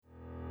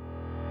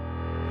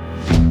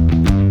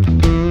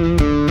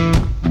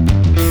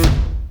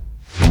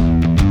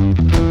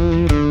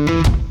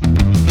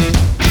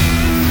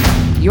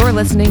You're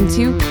listening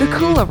to The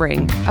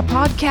Coolering, a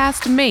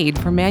podcast made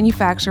for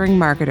manufacturing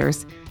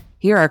marketers.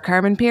 Here are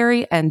Carmen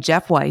Perry and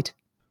Jeff White.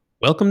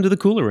 Welcome to The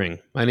Coolering.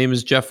 My name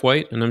is Jeff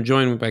White, and I'm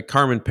joined by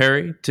Carmen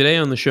Perry. Today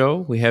on the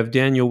show, we have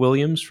Daniel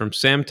Williams from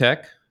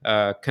Samtech,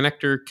 a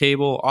connector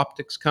cable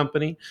optics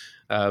company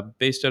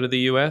based out of the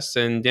U.S.,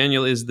 and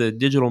Daniel is the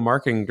digital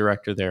marketing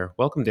director there.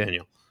 Welcome,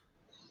 Daniel.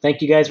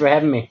 Thank you guys for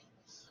having me.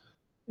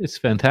 It's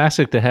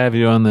fantastic to have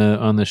you on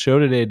the show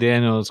today,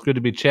 Daniel. It's good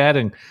to be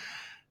chatting.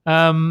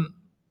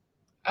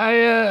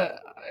 I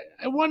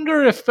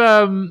wonder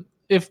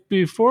if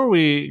before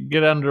we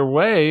get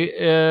underway,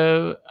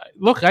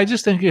 look, I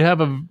just think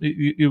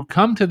you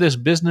come to this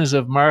business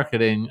of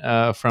marketing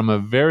from a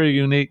very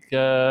unique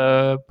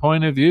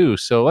point of view.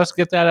 So let's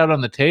get that out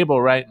on the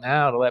table right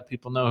now to let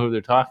people know who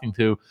they're talking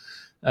to.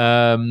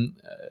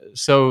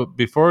 So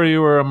before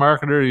you were a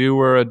marketer, you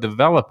were a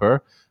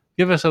developer.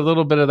 Give us a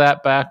little bit of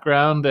that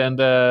background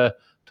and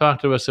talk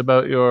to us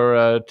about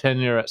your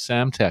tenure at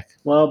Samtech.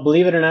 Well,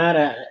 believe it or not,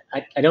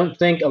 I don't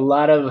think a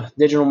lot of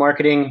digital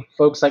marketing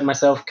folks like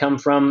myself come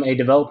from a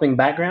developing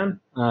background,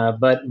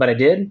 but I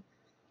did.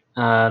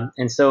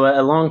 And so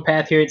a long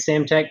path here at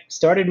Samtech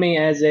started me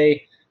as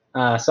a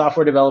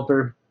software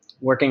developer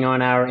working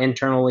on our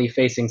internally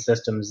facing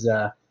systems,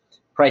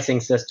 pricing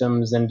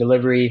systems and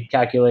delivery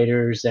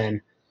calculators,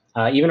 and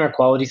even our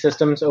quality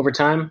systems over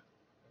time.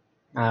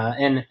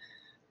 And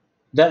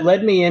that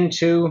led me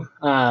into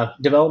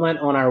development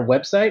on our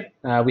website.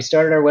 We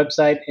started our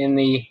website in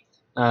the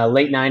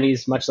late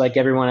 90s, much like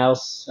everyone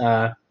else.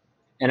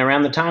 And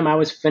around the time I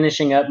was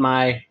finishing up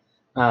my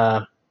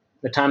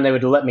the time they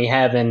would let me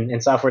have in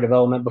software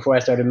development before I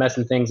started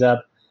messing things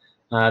up,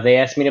 they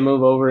asked me to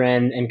move over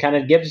and kind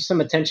of give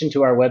some attention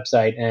to our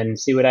website and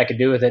see what I could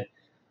do with it.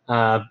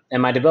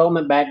 And my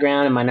development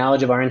background and my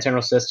knowledge of our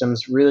internal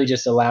systems really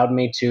just allowed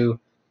me to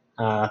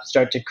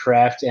start to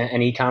craft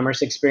an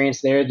e-commerce experience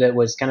there that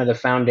was kind of the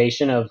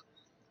foundation of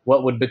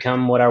what would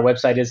become what our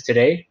website is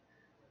today.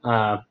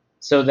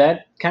 So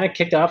that kind of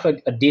kicked off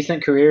a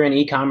decent career in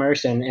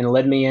e-commerce and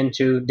led me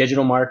into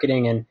digital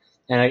marketing and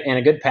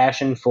a good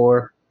passion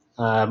for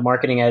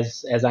marketing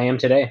as I am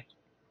today.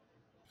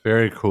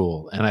 Very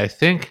cool. And I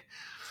think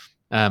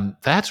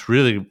that's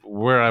really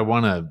where I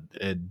want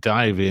to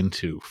dive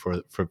into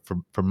for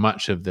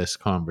much of this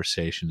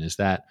conversation is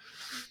that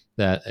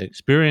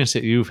experience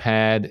that you've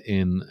had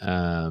in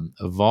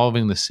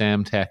evolving the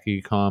Samtech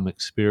e-com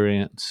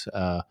experience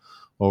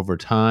over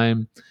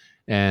time,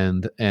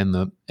 and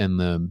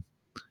the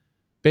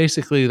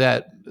basically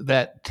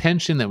that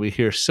tension that we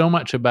hear so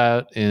much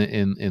about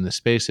in the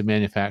space of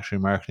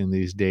manufacturing marketing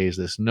these days.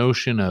 This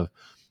notion of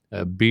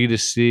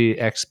B2C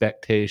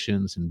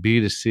expectations and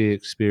B2C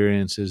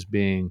experiences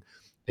being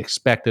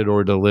expected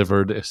or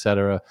delivered, et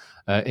cetera,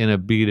 in a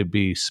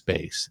B2B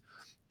space,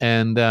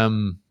 and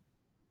I'm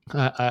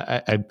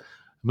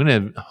going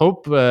to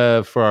hope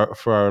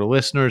for our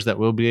listeners that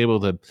we'll be able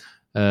to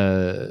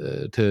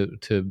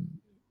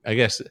I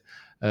guess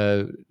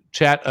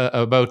chat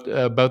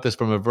about this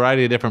from a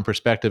variety of different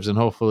perspectives and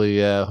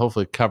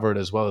hopefully cover it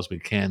as well as we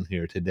can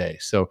here today.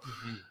 So,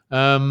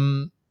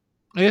 I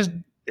guess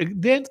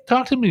Dan,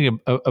 talk to me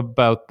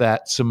about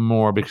that some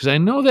more, because I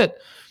know that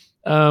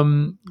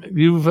I've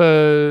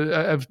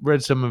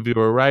read some of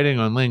your writing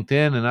on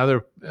LinkedIn and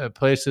other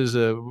places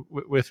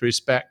with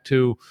respect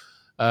to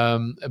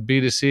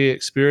B2C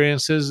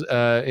experiences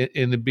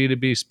in the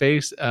B2B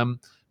space.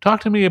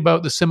 Talk to me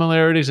about the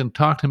similarities and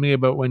talk to me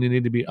about when you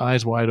need to be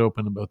eyes wide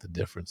open about the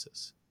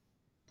differences.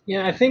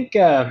 Yeah, I think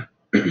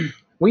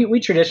we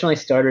traditionally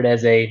started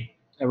as a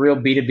real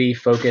B2B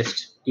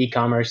focused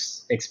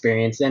e-commerce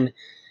experience, and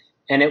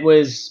it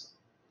was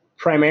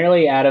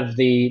primarily out of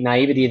the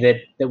naivety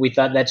that we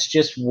thought that's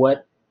just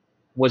what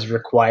was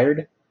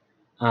required.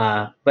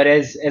 But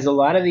as a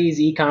lot of these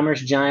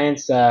e-commerce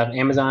giants,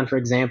 Amazon, for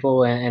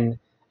example, and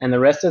the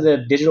rest of the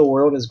digital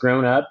world has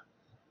grown up,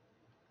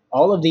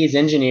 all of these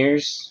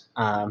engineers,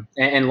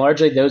 and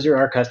largely those are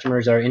our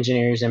customers, our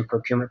engineers and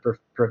procurement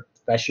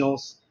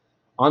professionals,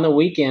 on the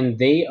weekend,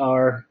 they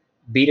are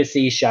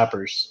B2C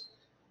shoppers.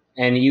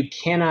 And you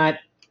cannot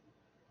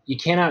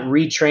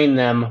retrain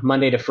them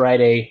Monday to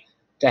Friday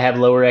to have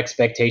lower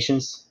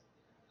expectations,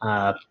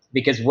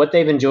 because what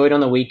they've enjoyed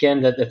on the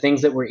weekend, the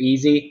things that were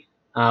easy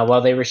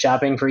while they were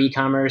shopping for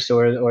e-commerce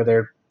or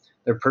their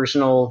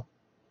personal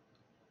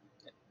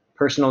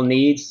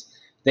needs,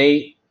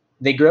 they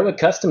grow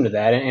accustomed to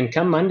that. And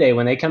come Monday,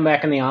 when they come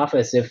back in the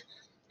office,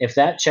 if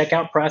that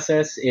checkout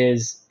process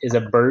is a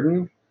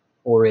burden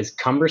or is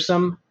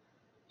cumbersome,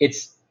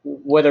 it's,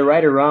 whether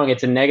right or wrong,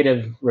 it's a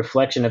negative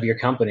reflection of your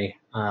company,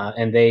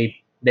 and they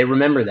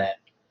remember that.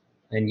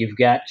 And you've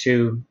got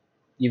to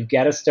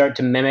start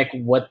to mimic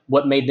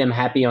what made them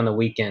happy on the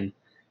weekend.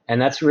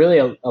 And that's really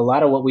a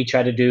lot of what we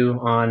try to do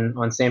on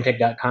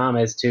samtech.com,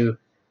 is to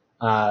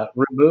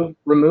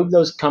remove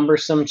those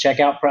cumbersome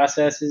checkout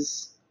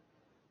processes,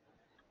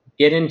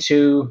 get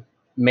into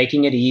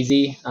making it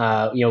easy,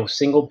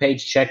 single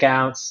page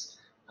checkouts,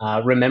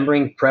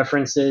 remembering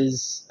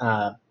preferences.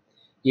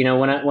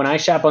 When I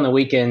shop on the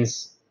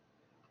weekends,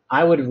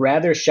 I would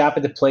rather shop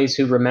at the place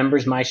who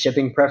remembers my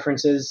shipping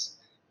preferences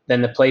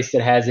than the place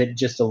that has it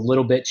just a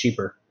little bit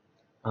cheaper.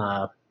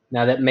 Uh,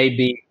 Now that may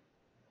be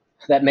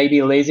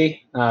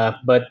lazy,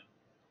 but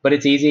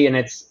it's easy, and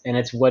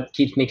it's what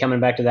keeps me coming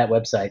back to that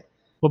website.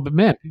 Well, but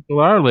man, people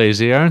are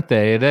lazy, aren't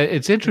they?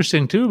 It's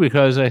interesting too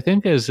because I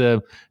think as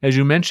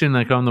you mentioned,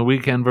 like on the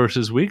weekend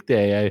versus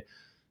weekday,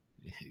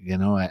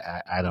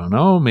 I don't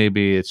know.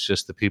 Maybe it's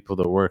just the people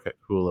that work at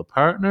Kula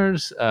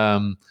Partners.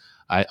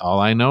 All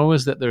I know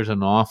is that there's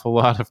an awful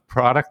lot of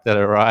product that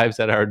arrives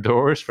at our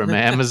doors from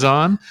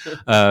Amazon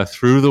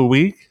through the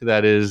week.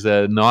 That is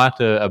not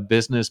a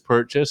business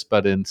purchase,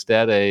 but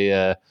instead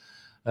a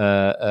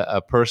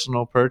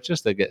personal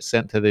purchase that gets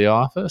sent to the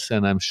office,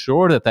 and I'm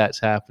sure that that's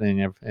happening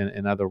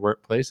in other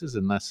workplaces,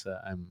 unless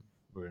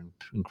we're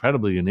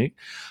incredibly unique,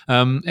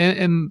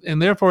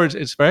 and therefore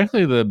it's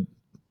frankly the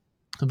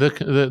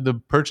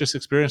purchase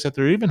experience that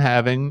they're even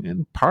having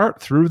in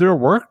part through their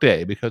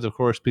workday, because of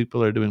course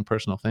people are doing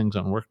personal things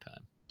on work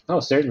time. Oh,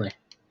 certainly.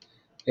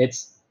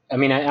 It's I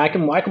mean, I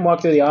can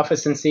walk through the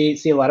office and see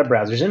a lot of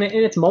browsers, and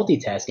it's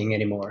multitasking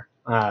anymore.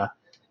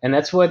 And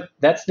that's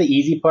the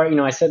easy part.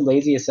 I said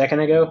lazy a second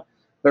ago,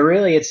 but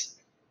really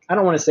I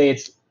don't want to say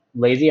it's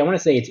lazy. I want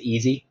to say it's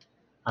easy.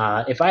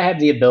 If I have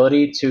the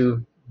ability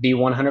to be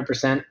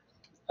 100%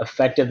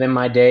 effective in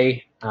my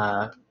day,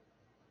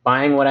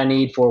 buying what I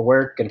need for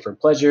work and for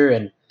pleasure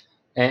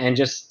and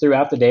just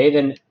throughout the day,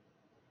 then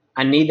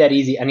I need that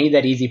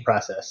easy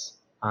process.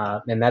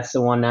 And that's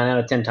the one 9 out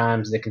of 10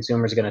 times the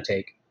consumer is going to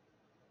take.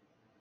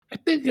 I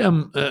think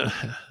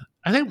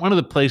I think one of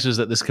the places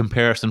that this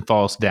comparison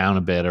falls down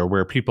a bit, or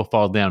where people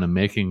fall down in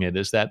making it,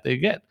 is that they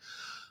get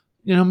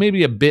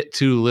maybe a bit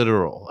too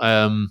literal.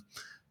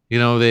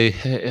 They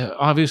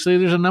obviously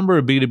there's a number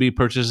of B2B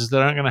purchases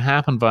that aren't going to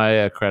happen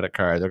via a credit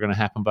card. They're going to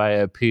happen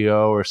via a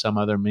PO or some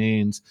other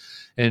means,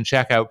 and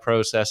checkout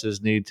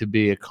processes need to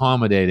be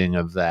accommodating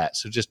of that.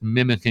 So just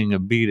mimicking a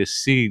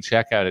B2C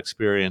checkout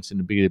experience in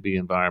a B2B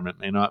environment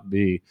may not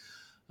be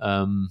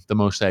the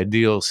most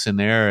ideal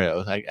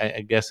scenario.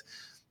 I guess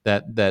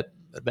that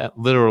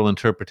literal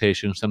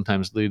interpretation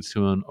sometimes leads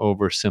to an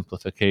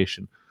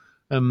oversimplification.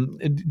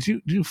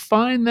 Do you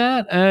find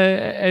that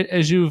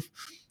as you've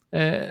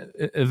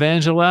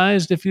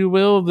evangelized, if you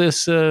will,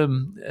 this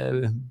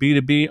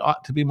B2B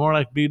ought to be more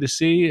like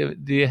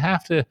B2C? Do you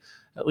have to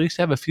at least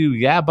have a few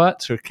yeah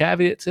buts or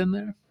caveats in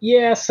there?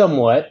 Yeah,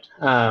 somewhat.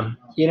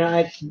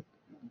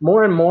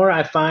 More and more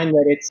I find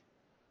that it's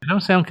You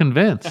don't sound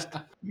convinced.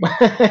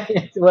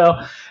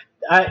 well,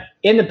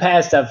 in the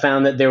past I've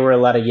found that there were a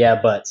lot of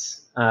yeah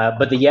buts,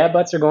 but the yeah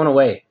buts are going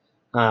away.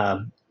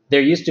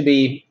 There used to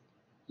be,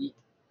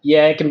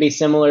 yeah, it can be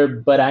similar,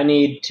 but I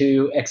need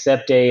to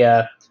accept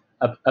a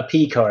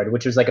P card,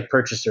 which was like a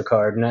purchaser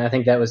card, and I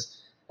think that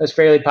was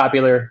fairly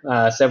popular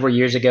several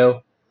years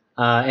ago.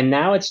 And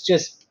now it's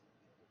just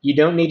you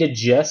don't need to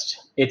just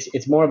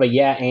it's more of a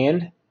yeah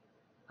and.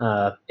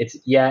 It's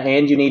yeah,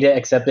 and you need to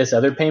accept this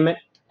other payment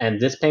and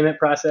this payment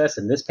process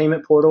and this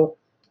payment portal.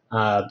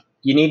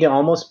 You need to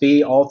almost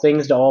be all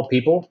things to all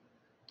people,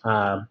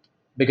 uh,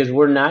 because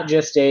we're not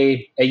just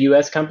a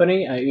U.S.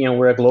 company.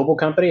 We're a global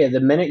company.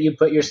 The minute you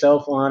put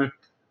yourself on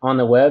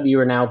the web, you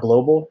are now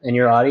global, and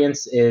your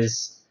audience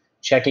is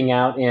checking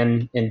out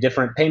in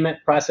different payment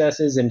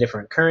processes and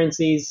different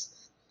currencies.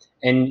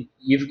 And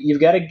you've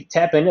got to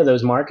tap into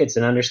those markets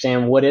and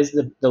understand what is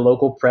the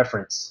local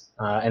preference,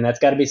 and that's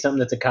got to be something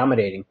that's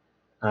accommodating,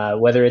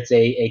 whether it's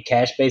a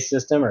cash based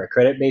system or a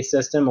credit based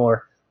system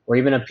or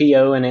even a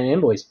PO and an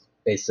invoice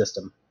based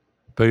system.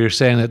 But you're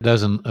saying that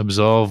doesn't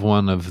absolve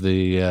one of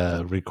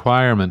the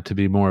requirement to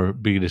be more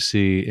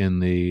B2C in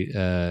the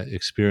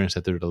experience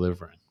that they're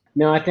delivering.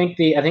 No, I think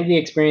the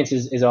experience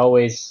is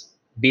always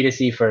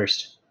B2C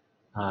first.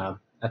 I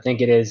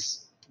think it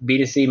is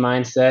B2C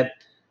mindset,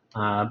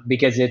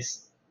 because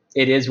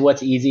it is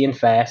what's easy and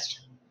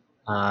fast.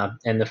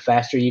 And the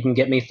faster you can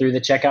get me through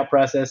the checkout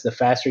process, the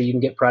faster you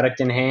can get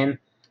product in hand.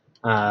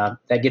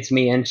 That gets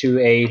me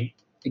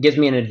it gives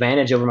me an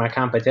advantage over my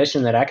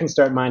competition, that I can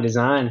start my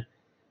design,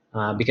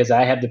 because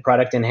I have the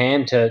product in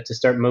hand to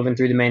start moving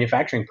through the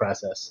manufacturing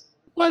process.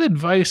 What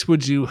advice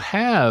would you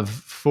have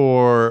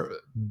for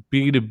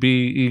B2B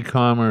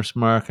e-commerce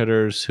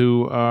marketers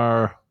who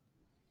are,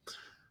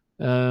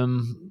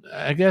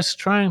 I guess,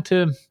 trying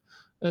to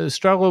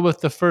struggle with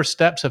the first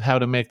steps of how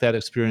to make that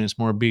experience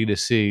more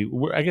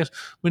B2C? I guess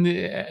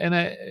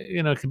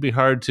it can be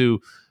hard to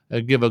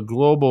give a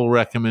global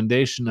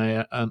recommendation.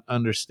 I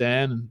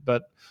understand,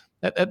 but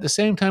at the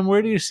same time,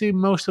 where do you see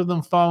most of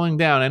them falling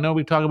down? I know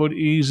we talk about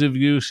ease of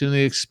use and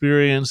the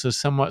experience is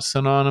somewhat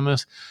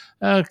synonymous.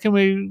 Can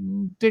we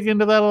dig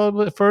into that a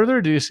little bit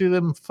further? Do you see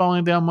them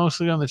falling down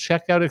mostly on the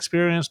checkout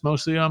experience,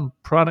 mostly on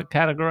product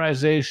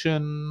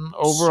categorization,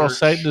 overall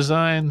site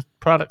design,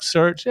 product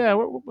search? Yeah,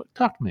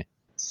 talk to me.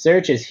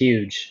 Search is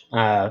huge,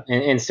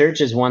 and search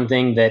is one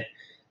thing that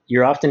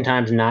you're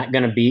oftentimes not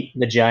going to beat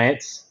the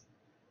giants.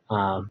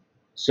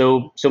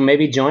 So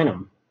maybe join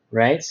them,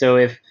 right? So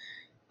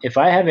if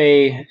I have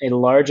a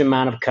large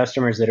amount of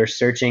customers that are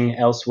searching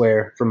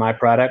elsewhere for my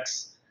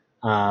products,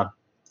 uh,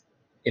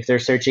 if they're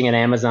searching at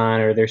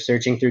Amazon or they're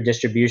searching through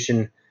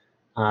distribution,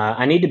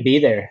 I need to be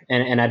there,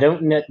 and I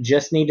don't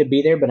just need to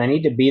be there, but I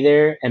need to be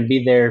there and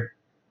be there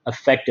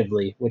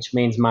effectively, which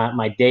means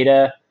my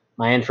data,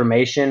 my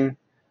information.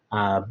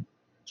 Uh,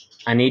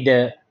 I need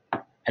to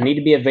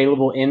be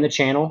available in the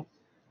channel,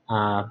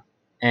 uh,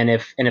 and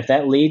if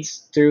that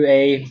leads through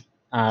a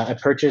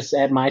purchase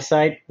at my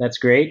site, that's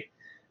great.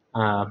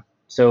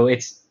 So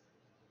it's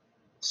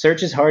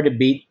search is hard to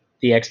beat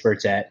the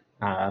experts at,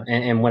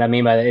 and what I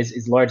mean by that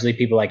is largely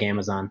people like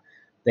Amazon.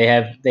 They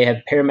have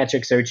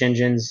parametric search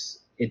engines.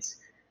 It's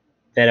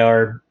that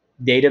are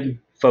data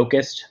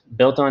focused,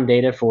 built on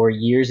data for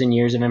years and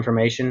years of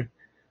information.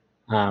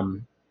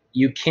 Um,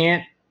 you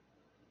can't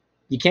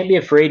be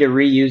afraid to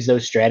reuse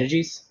those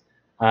strategies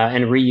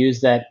and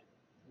reuse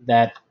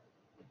that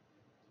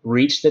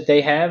reach that they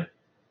have.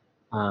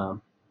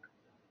 Um,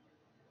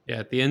 Yeah,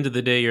 at the end of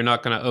the day, you're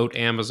not going to out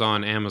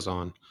Amazon.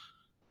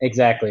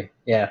 exactly.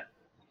 Yeah.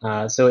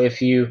 So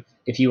if you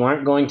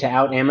aren't going to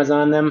out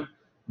Amazon them,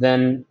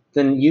 then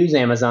use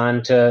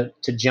Amazon to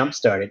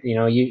jumpstart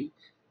it.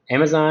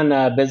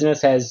 Amazon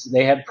business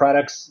they have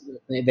products.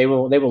 They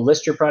will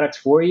list your products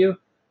for you,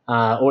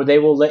 or they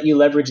will let you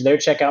leverage their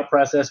checkout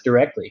process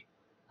directly.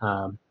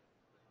 Um,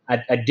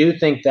 I do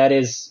think that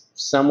is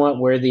somewhat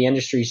where the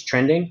industry is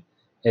trending,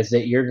 is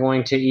that you're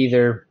going to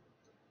either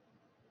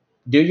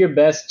do your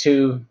best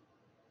to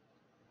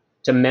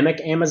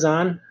mimic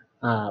Amazon,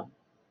 uh,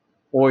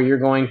 or you're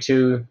going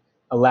to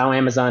allow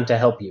Amazon to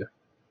help you.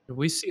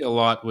 We see a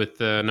lot with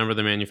a number of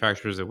the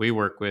manufacturers that we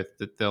work with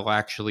that they'll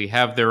actually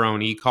have their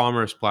own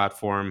e-commerce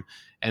platform,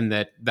 and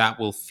that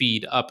will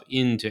feed up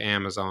into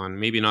Amazon.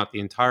 Maybe not the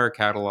entire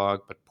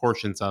catalog, but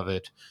portions of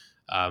it,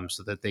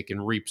 so that they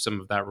can reap some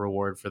of that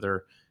reward for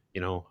their,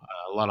 a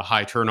lot of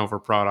high turnover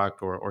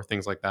product or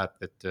things like that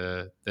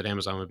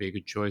Amazon would be a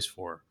good choice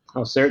for.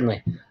 Oh,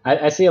 certainly.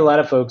 I see a lot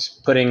of folks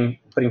putting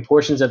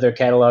portions of their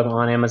catalog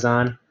on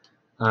Amazon,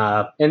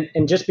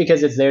 and just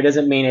because it's there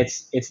doesn't mean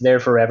it's there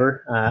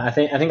forever. I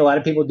think a lot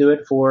of people do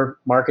it for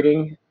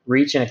marketing,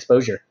 reach, and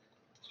exposure.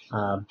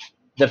 Um,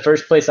 the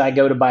first place I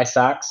go to buy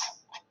socks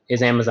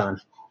is Amazon.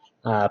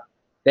 Uh,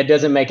 that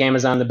doesn't make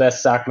Amazon the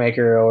best sock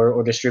maker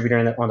or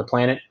distributor on the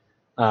planet,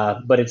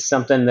 but it's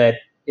something that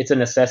it's a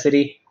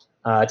necessity.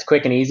 It's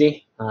quick and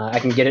easy. I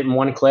can get it in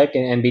one click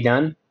and be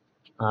done.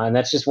 And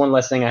that's just one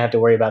less thing I have to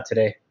worry about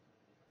today.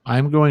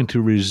 I'm going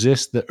to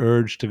resist the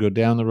urge to go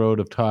down the road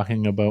of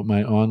talking about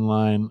my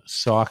online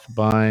sock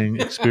buying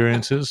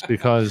experiences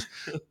because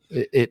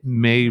it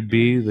may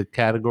be the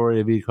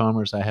category of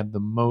e-commerce I have the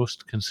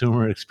most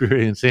consumer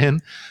experience in,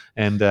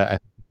 and I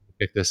think we'll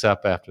pick this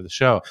up after the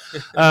show.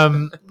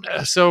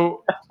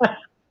 So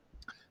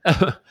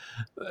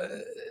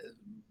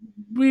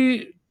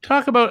we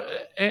talk about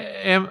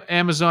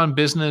Amazon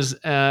business,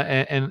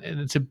 and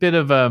it's a bit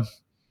of a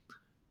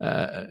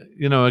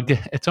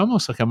it's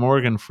almost like a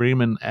Morgan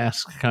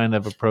Freeman-esque kind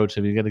of approach.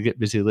 If you got to get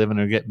busy living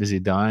or get busy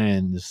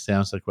dying, this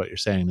sounds like what you're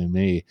saying to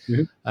me.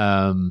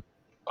 Mm-hmm.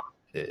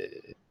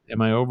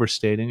 Am I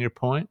overstating your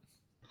point?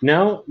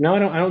 No, I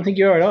don't think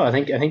you are at all. I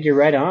think you're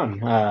right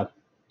on.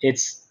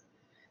 It's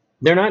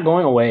They're not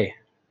going away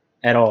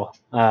at all.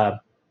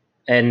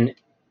 And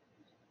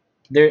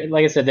there,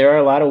 like I said, there are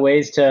a lot of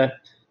ways to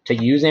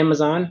use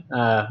Amazon,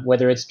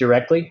 whether it's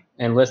directly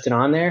and listed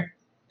on there,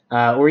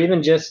 or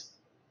even just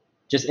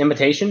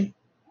imitation.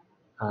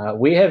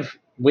 We have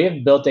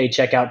built a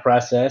checkout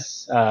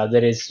process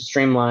that is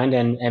streamlined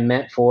and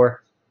meant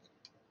for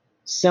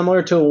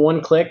similar to a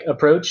one-click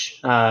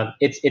approach.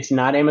 It's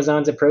not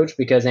Amazon's approach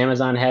because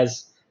Amazon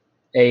has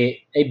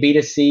a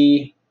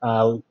B2C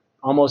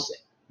almost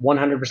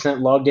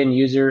 100% logged in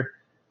user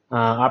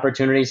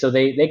opportunity, so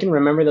they can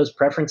remember those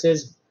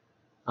preferences.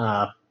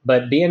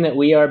 But being that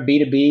we are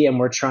B2B and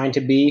we're trying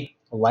to be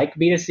like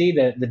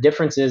B2C, the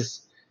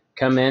differences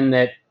come in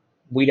that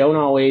we don't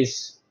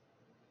always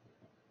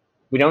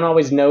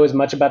know as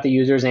much about the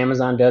user as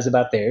Amazon does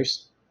about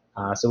theirs.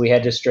 So we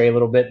had to stray a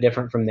little bit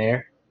different from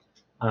there.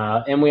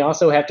 And we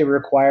also have to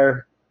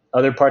require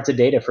other parts of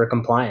data for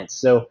compliance.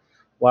 So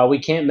while we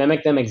can't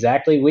mimic them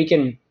exactly, we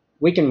can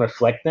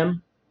reflect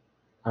them,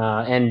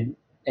 and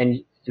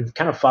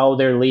kind of follow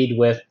their lead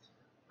with,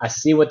 I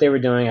see what they were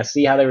doing. I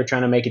see how they were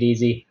trying to make it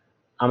easy.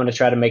 I'm going to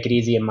try to make it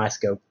easy in my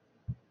scope.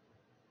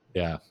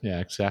 Yeah,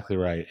 exactly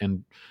right.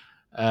 And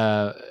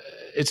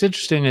it's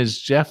interesting,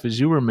 as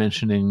you were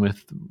mentioning,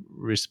 with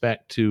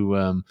respect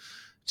to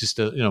just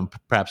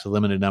perhaps a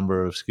limited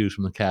number of SKUs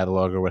from the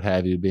catalog or what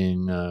have you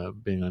being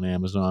on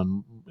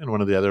Amazon. And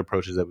one of the other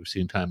approaches that we've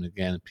seen time and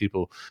again,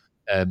 people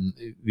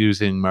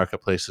using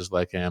marketplaces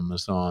like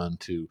Amazon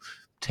to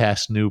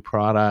test new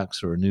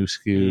products or new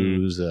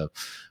SKUs,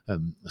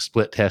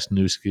 split test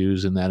new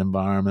SKUs in that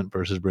environment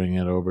versus bringing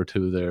it over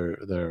to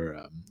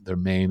their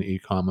main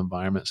e-com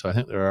environment. So I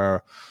think there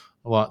are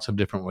lots of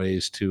different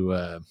ways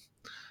to,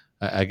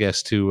 I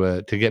guess,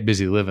 to get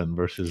busy living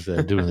versus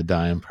doing the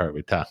dying part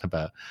we talked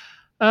about.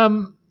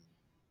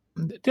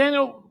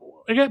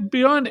 Daniel, again,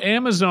 beyond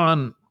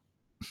Amazon,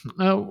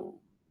 uh,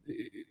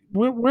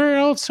 where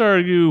else are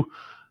you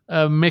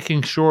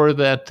making sure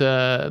that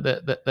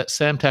that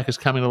Samtech is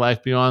coming to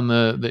life beyond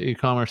the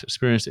e-commerce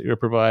experience that you're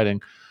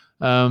providing,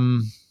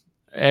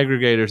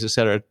 aggregators, et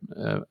cetera.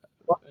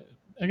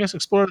 I guess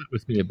explore that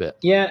with me a bit.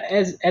 Yeah,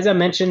 as I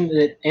mentioned,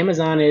 that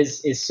Amazon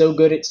is so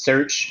good at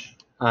search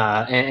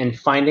and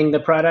finding the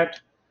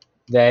product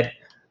that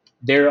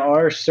there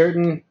are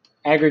certain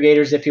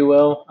aggregators, if you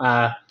will,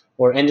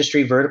 or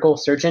industry vertical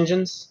search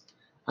engines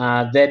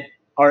that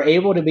are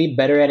able to be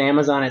better at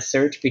Amazon at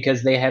search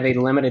because they have a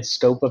limited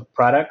scope of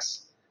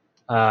products.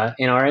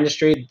 In our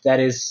industry, that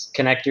is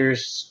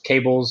connectors,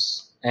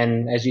 cables,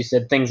 and as you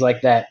said, things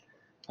like that.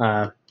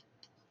 Uh,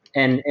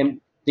 and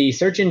the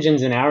search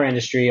engines in our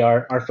industry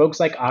are folks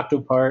like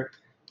Octopart,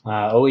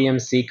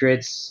 OEM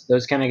Secrets,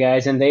 those kind of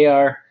guys, and they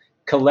are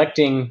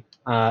collecting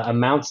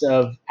amounts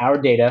of our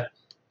data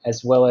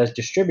as well as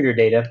distributor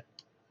data,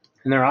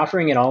 and they're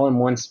offering it all in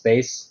one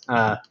space.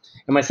 And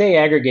when I say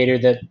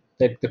aggregator,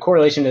 the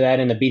correlation to that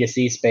in the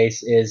B2C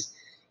space is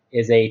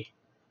a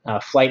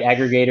flight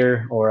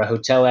aggregator or a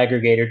hotel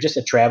aggregator, just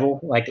a travel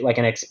like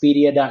an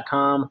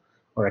Expedia.com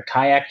or a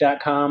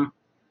Kayak.com.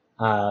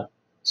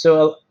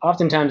 So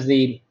oftentimes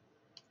a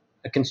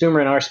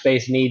consumer in our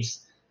space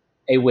needs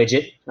a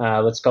widget,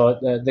 let's call it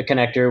the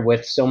connector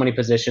with so many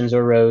positions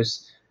or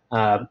rows.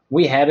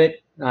 We have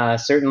it.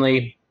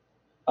 Certainly,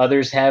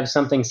 others have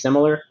something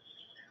similar.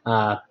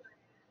 Uh,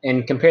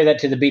 and compare that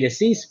to the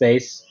B2C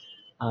space,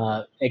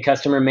 a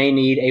customer may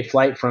need a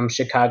flight from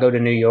Chicago to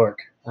New York.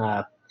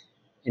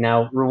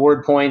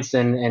 Reward points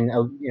and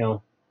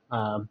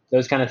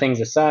those kind of things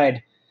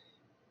aside,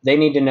 they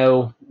need to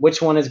know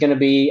which one is going to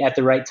be at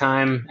the right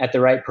time, at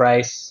the right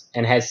price,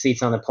 and has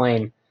seats on the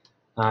plane.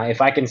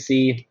 If I can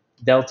see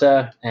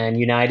Delta and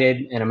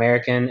United and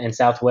American and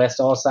Southwest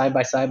all side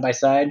by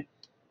side,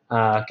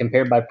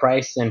 compared by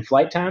price and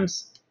flight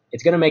times,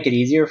 it's going to make it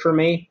easier for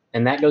me.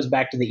 And that goes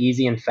back to the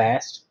easy and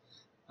fast.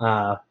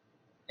 Uh,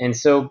 and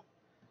so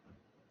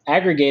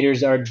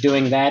aggregators are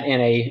doing that in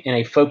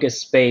a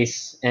focused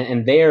space,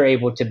 and they are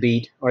able to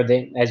beat, or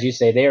they, as you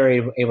say, they are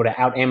able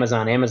to out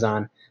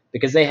Amazon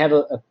because they have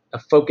a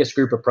focused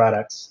group of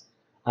products.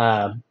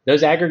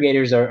 Those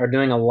aggregators are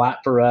doing a lot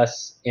for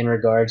us in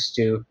regards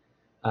to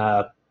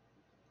uh,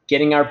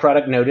 getting our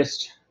product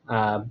noticed,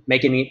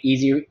 making it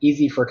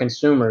easy for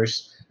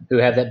consumers who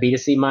have that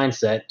B2C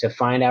mindset to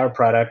find our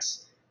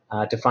products,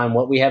 to find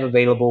what we have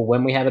available,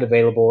 when we have it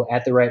available,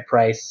 at the right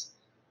price,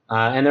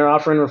 and they're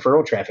offering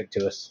referral traffic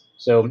to us.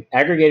 So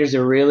aggregators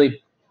are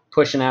really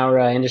pushing our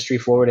industry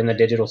forward in the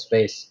digital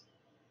space.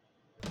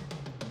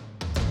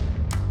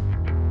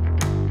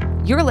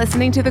 You're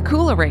listening to The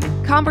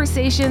Coolering,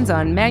 conversations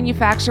on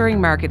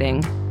manufacturing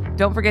marketing.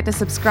 Don't forget to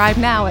subscribe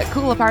now at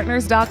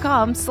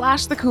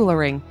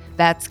coolapartners.com/thecoolering.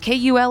 That's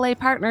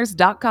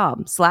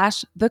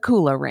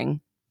KULApartners.com/thecoolering.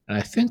 And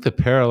I think the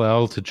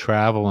parallel to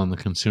travel in the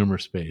consumer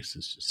space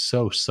is just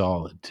so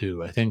solid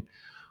too. I think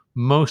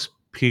most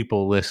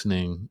people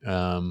listening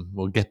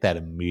will get that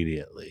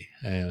immediately.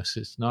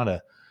 It's not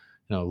a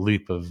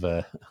leap of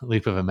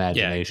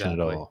imagination at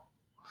all.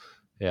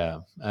 Yeah.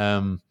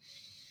 And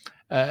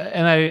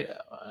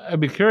I'd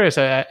be curious.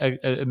 I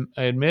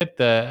admit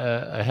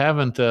that I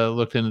haven't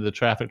looked into the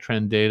traffic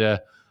trend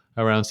data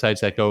around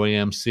sites like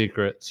OEM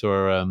Secrets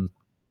or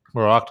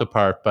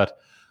Octopart, but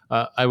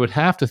I would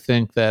have to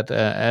think that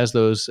as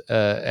those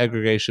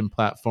aggregation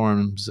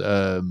platforms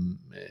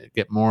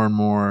get more and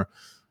more,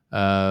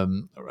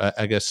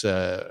 I guess,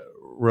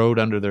 road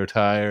under their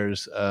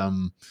tires,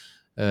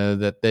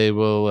 that they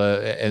will,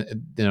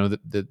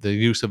 the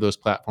use of those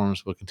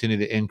platforms will continue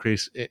to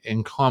increase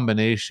in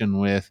combination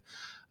with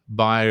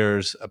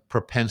buyers'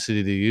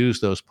 propensity to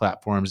use those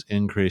platforms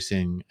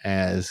increasing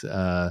as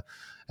the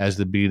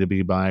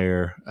B2B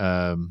buyer.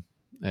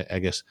 I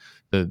guess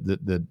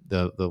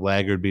the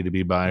laggard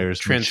B2B buyers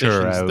mature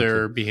transitions out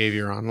their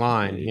behavior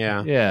online.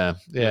 Yeah.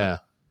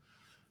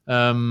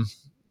 Are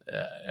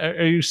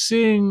you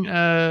seeing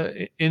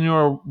in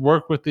your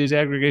work with these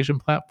aggregation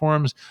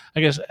platforms,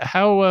 I guess,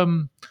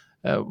 how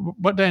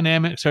what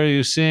dynamics are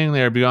you seeing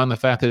there beyond the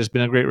fact that it's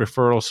been a great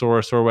referral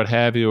source or what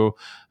have you?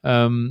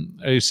 Are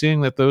you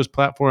seeing that those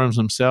platforms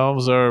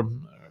themselves are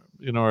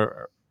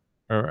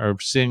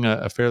seeing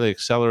a fairly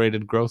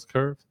accelerated growth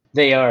curve?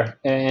 They are,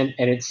 and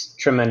it's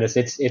tremendous.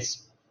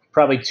 It's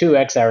probably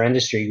 2x our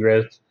industry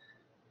growth.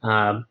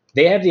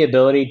 They have the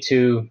ability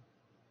to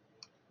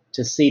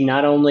see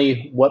not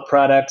only what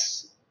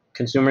products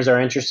consumers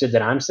are interested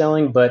that I'm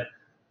selling, but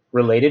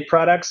related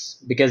products,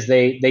 because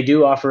they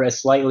do offer a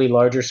slightly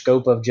larger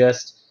scope of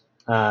just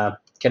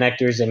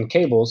connectors and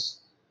cables.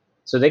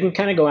 So they can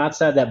kind of go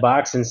outside that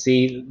box and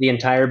see the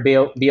entire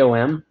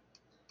BOM.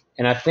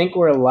 And I think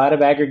where a lot of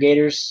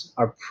aggregators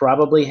are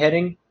probably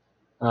heading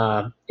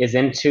is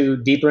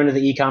deeper into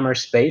the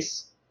e-commerce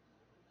space.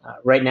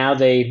 Right now,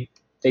 they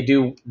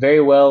do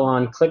very well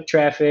on click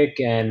traffic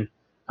and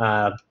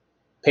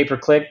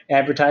pay-per-click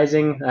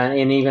advertising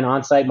and even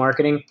on-site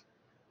marketing.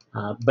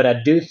 But I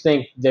do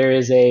think there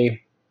is a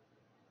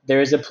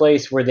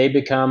place where they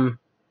become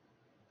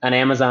an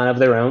Amazon of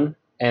their own,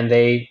 and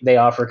they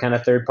offer kind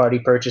of third-party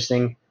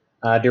purchasing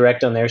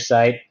direct on their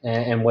site,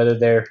 and whether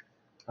they're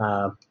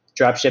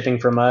drop shipping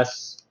from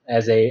us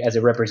as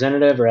a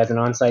representative or as an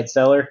on-site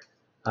seller,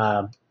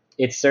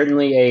 it's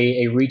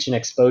certainly a reach and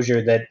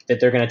exposure that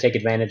they're going to take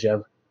advantage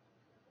of.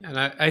 And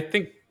I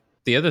think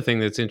the other thing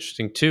that's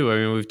interesting too, I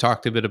mean, we've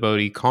talked a bit about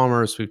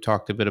e-commerce, we've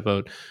talked a bit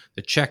about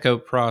the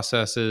checkout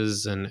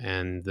processes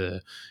and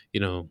the,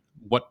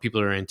 what people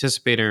are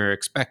anticipating or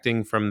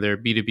expecting from their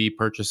B2B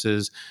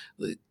purchases.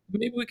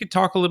 Maybe we could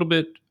talk a little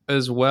bit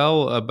as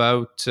well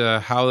about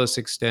how this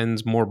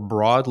extends more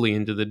broadly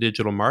into the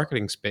digital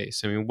marketing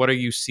space. I mean, what are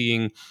you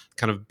seeing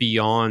kind of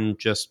beyond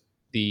just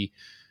the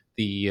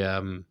the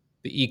um,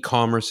 the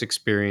e-commerce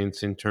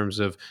experience in terms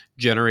of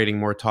generating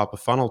more top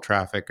of funnel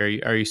traffic?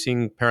 Are you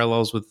seeing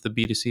parallels with the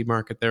B2C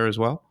market there as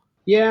well?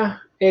 Yeah,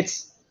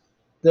 it's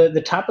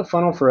the top of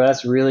funnel for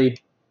us really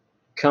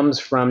comes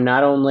from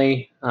not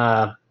only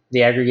the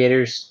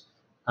aggregators,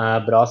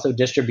 but also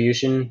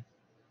distribution.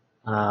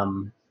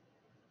 Um,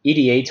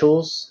 EDA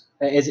tools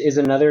is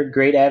another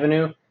great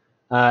avenue,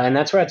 and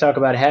that's where I talk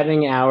about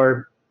having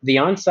the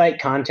on-site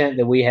content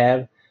that we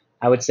have.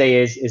 I would say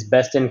is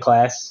best in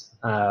class.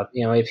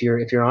 If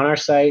you're on our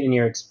site and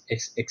you're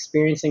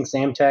experiencing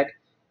Samtech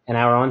and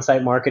our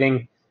on-site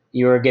marketing,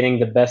 you are getting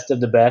the best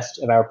of the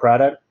best of our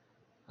product.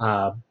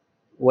 Uh,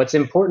 what's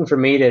important for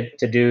me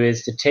to do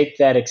is to take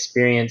that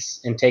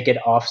experience and take it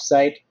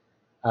off-site,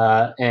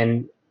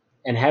 and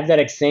have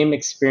that same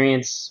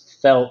experience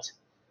felt,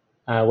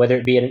 whether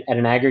it be at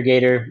an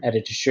aggregator, at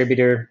a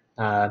distributor,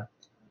 at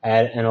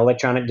an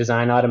electronic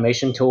design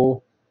automation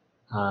tool,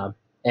 uh,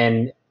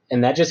 and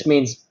and that just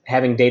means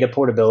having data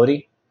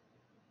portability,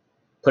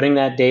 putting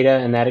that data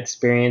and that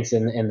experience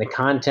and the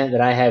content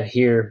that I have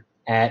here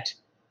at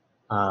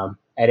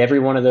every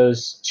one of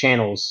those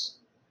channels,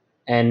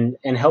 and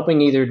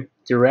helping either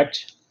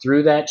direct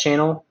through that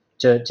channel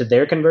to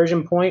their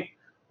conversion point,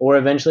 or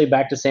eventually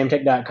back to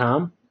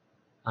samtech.com.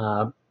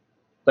 Uh,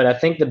 but I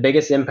think the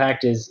biggest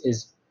impact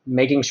is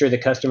making sure the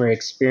customer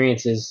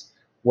experiences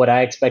what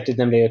I expected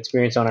them to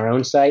experience on our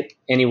own site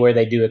anywhere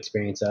they do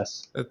experience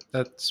us.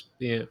 That's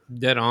yeah,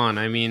 dead on.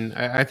 I mean,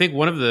 I think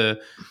one of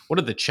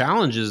the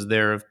challenges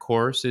there, of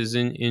course, is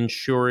in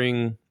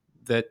ensuring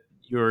that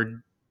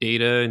your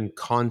data and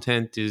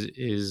content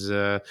is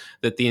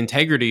that the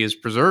integrity is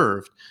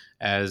preserved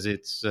as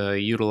it's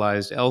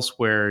utilized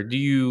elsewhere.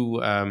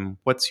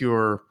 What's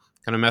your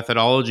kind of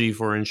methodology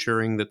for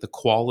ensuring that the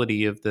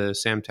quality of the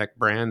Samtech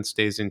brand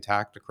stays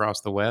intact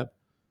across the web?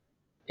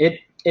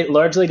 It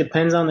largely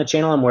depends on the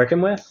channel I'm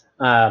working with.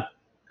 I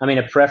mean,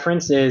 a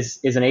preference is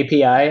an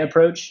API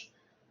approach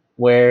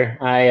where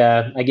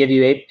I give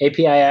you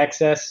API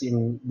access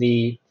in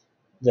the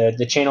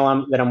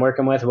channel that I'm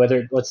working with.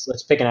 Whether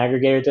let's pick an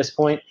aggregator at this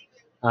point.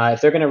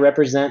 If they're going to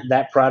represent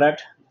that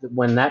product,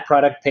 when that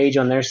product page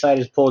on their site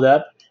is pulled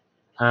up,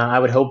 I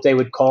would hope they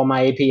would call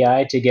my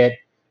API to get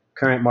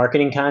current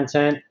marketing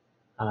content,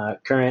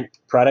 current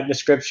product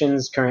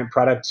descriptions, current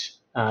product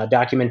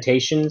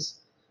documentations,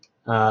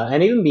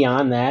 and even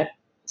beyond that.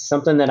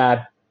 Something that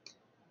I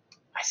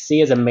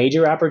see as a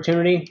major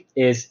opportunity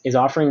is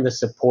offering the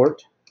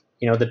support,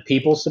 the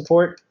people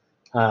support.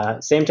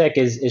 Samtech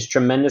is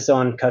tremendous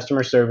on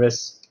customer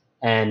service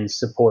and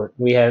support.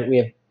 We have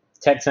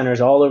tech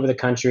centers all over the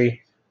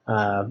country.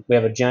 We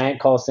have a giant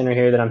call center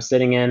here that I'm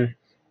sitting in,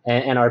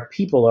 and our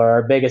people are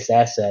our biggest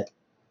asset.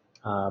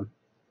 Um,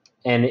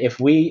 and if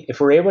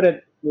we're able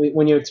to,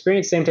 when you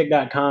experience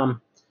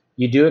samtech.com,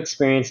 you do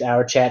experience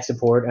our chat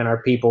support and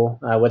our people,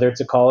 whether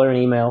it's a call or an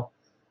email.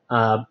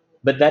 Uh,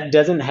 but that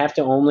doesn't have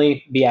to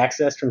only be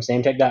accessed from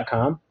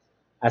samtech.com.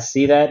 I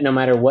see that no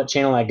matter what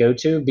channel I go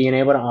to, being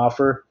able to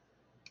offer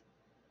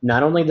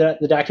not only the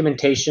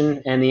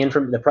documentation and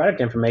the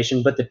product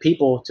information, but the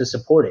people to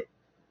support it.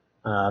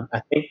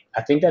 I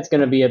think that's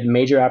going to be a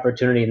major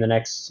opportunity in the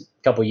next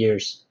couple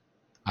years.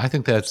 I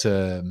think that's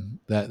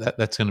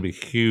that's going to be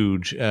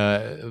huge.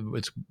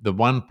 It's the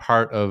one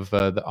part of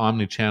the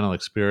omni-channel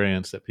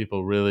experience that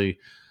people really,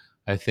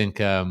 I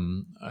think,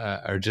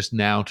 are just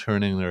now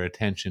turning their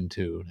attention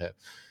to. That,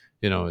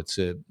 it's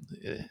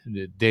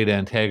data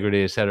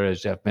integrity, et cetera,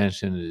 as Jeff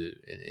mentioned,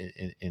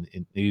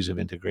 in ease of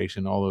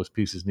integration. All those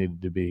pieces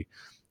needed to be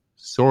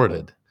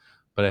sorted,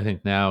 but I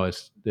think now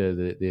it's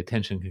the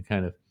attention can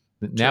kind of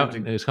now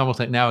it's almost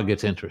like now it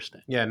gets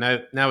interesting. Yeah,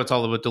 now it's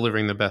all about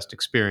delivering the best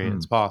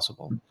experience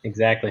possible.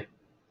 Exactly.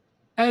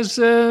 As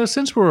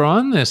since we're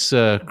on this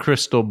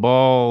crystal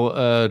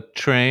ball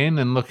train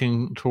and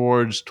looking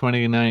towards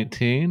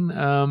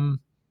 2019,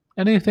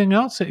 anything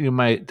else that you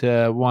might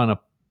want to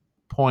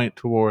point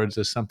towards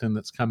as something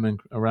that's coming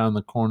around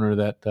the corner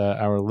that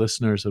our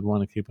listeners would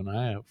want to keep an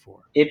eye out for?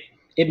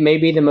 It may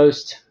be the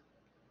most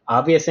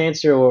obvious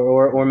answer,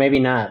 or maybe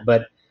not,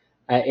 but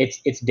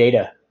it's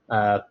data.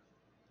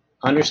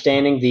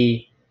 Understanding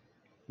the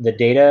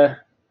data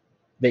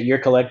that you're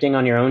collecting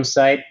on your own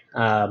site,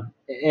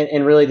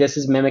 and really this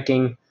is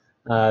mimicking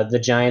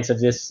the giants of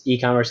this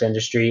e-commerce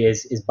industry,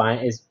 is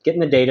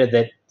getting the data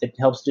that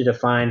helps to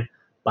define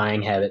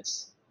buying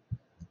habits.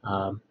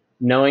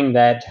 Knowing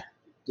that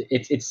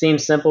it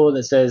seems simple,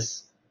 that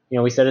says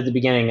we said at the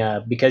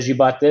beginning, because you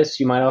bought this,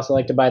 you might also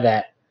like to buy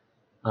that.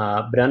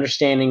 But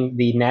understanding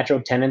the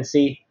natural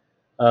tendency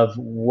of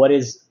what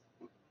is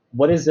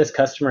this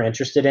customer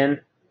interested in,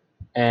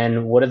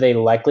 and what are they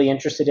likely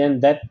interested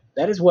in, that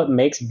is what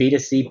makes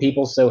B2C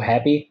people so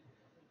happy.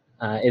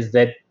 Is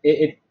that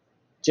it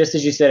just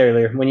as you said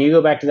earlier, when you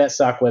go back to that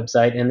sock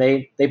website and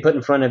they put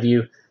in front of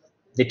you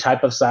the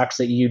type of socks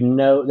that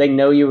they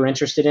know you were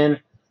interested in,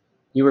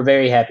 you were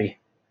very happy.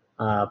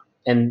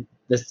 And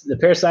the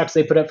pair of socks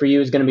they put up for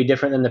you is going to be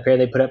different than the pair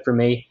they put up for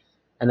me,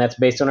 and that's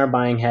based on our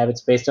buying habits,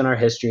 based on our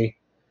history.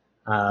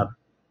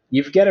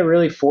 You've got to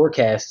really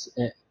forecast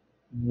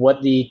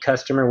what the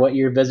customer, what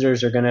your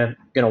visitors are gonna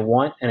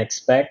want and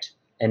expect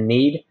and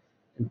need,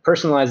 and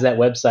personalize that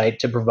website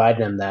to provide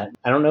them that.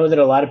 I don't know that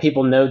a lot of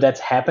people know that's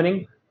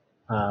happening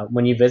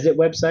when you visit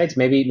websites.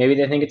 Maybe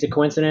they think it's a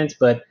coincidence,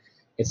 but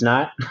it's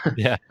not.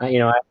 Yeah.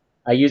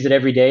 I use it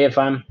every day. If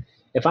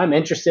I'm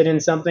interested in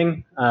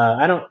something,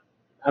 I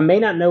may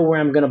not know where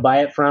I'm going to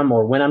buy it from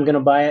or when I'm going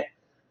to buy it,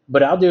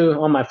 but I'll do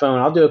on my phone.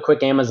 I'll do a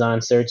quick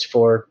Amazon search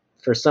for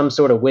some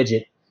sort of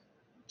widget,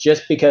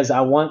 just because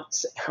I want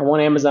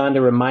Amazon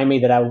to remind me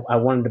that I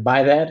wanted to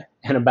buy that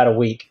in about a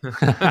week.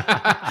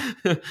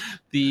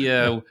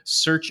 The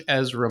search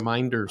as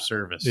reminder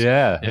service.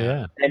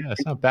 Yeah.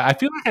 It's not bad. I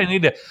feel like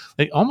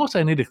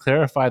I need to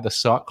clarify the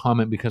sock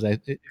comment, because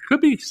it could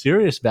be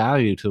serious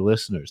value to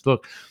listeners.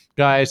 Look,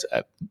 guys,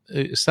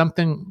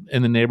 something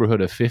in the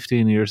neighborhood of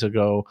 15 years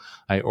ago,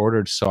 I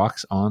ordered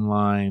socks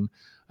online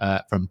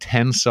from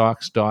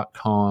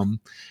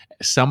 10socks.com.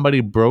 Somebody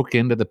broke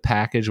into the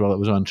package while it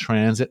was on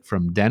transit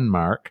from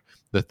Denmark.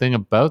 The thing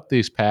about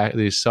these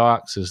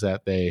socks is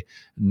that they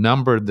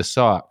numbered the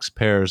socks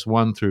pairs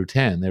 1 through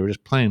 10. They were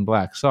just plain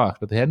black socks,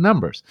 but they had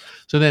numbers.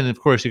 So then, of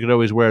course, you could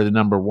always wear the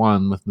number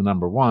 1 with the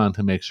number 1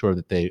 to make sure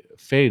that they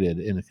faded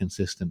in a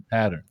consistent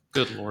pattern.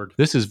 Good Lord.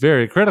 This is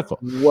very critical.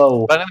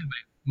 Whoa. But anyway,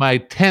 my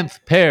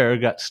 10th pair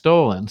got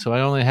stolen, so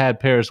I only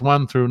had pairs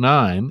 1 through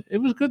 9. It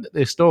was good that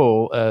they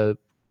stole a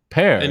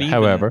pair,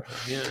 however.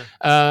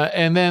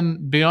 And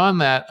then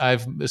beyond that,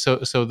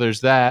 so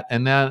there's that,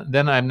 and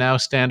then I'm now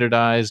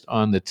standardized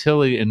on the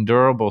Tilly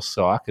Endurable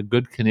sock, a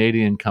good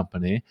Canadian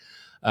company.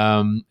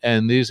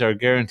 And these are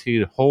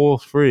guaranteed hole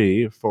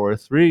free for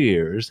 3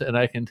 years, and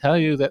I can tell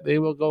you that they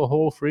will go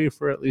hole free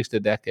for at least a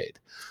decade.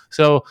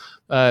 So,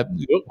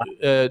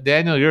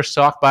 Daniel, your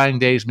sock buying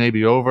days may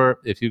be over.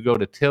 If you go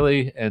to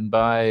Tilly and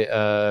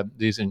buy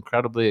these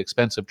incredibly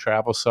expensive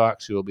travel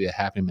socks, you will be a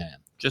happy man.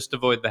 Just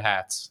avoid the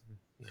hats.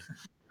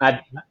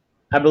 I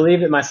believe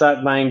that my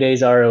sock buying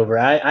days are over.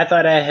 I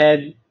thought I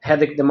had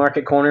the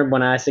market cornered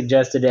when I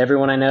suggested to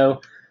everyone I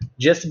know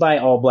just buy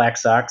all black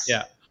socks.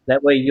 Yeah.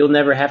 That way you'll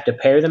never have to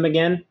pair them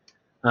again.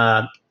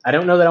 I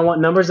don't know that I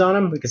want numbers on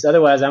them, because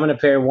otherwise I'm going to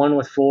pair 1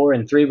 with 4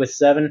 and 3 with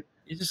 7.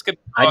 You just get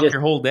off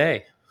your whole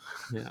day.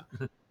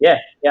 Yeah.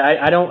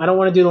 I don't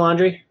want to do the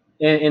laundry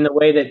in the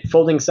way that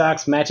folding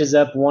socks matches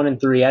up 1 and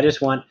 3. I just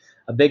want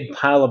a big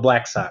pile of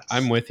black socks.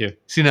 I'm with you.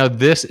 See, now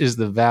this is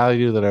the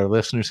value that our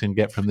listeners can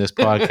get from this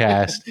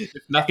podcast.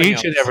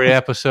 Each and every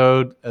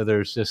episode,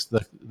 there's just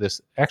this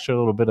extra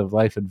little bit of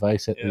life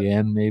advice at the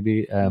end,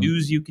 maybe.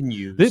 News you can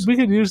use. We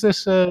could use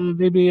this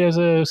maybe as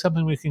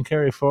something we can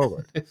carry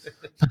forward.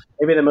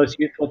 Maybe the most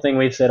useful thing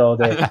we've said all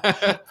day.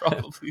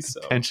 Probably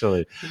so.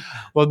 Potentially.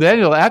 Well,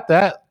 Daniel, at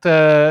that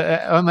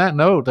on that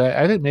note,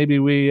 I think maybe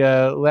we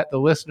let the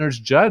listeners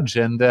judge,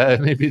 and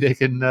maybe they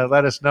can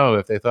let us know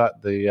if they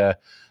thought the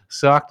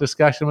sock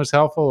discussion was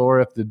helpful, or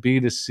if the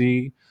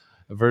B2C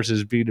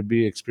versus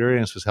B2B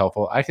experience was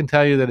helpful. I can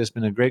tell you that it's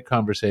been a great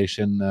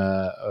conversation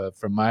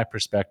from my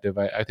perspective.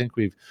 I think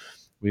we've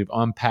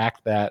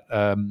unpacked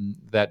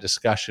that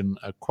discussion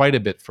quite a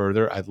bit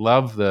further. I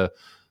love the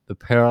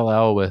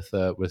parallel with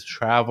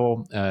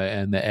travel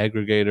and the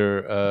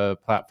aggregator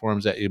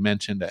platforms that you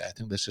mentioned. I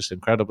think that's just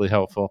incredibly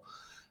helpful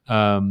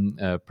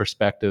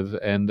perspective.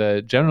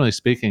 And generally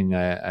speaking,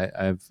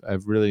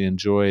 I've really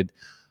enjoyed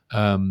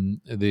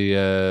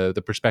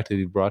the perspective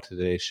you brought to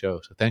today's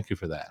show. So thank you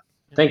for that.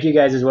 Thank you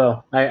guys as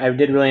well. I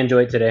did really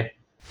enjoy it today.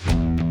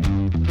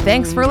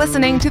 Thanks for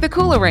listening to The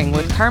Coolering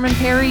with Carmen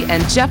Perry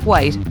and Jeff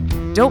White.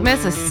 Don't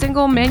miss a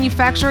single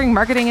manufacturing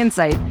marketing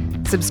insight.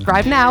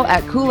 Subscribe now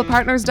at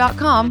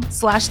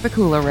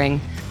KulaPartners.com/thecoolering.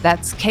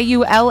 That's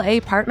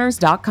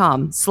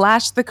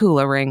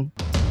KULAPartners.com/thecoolering.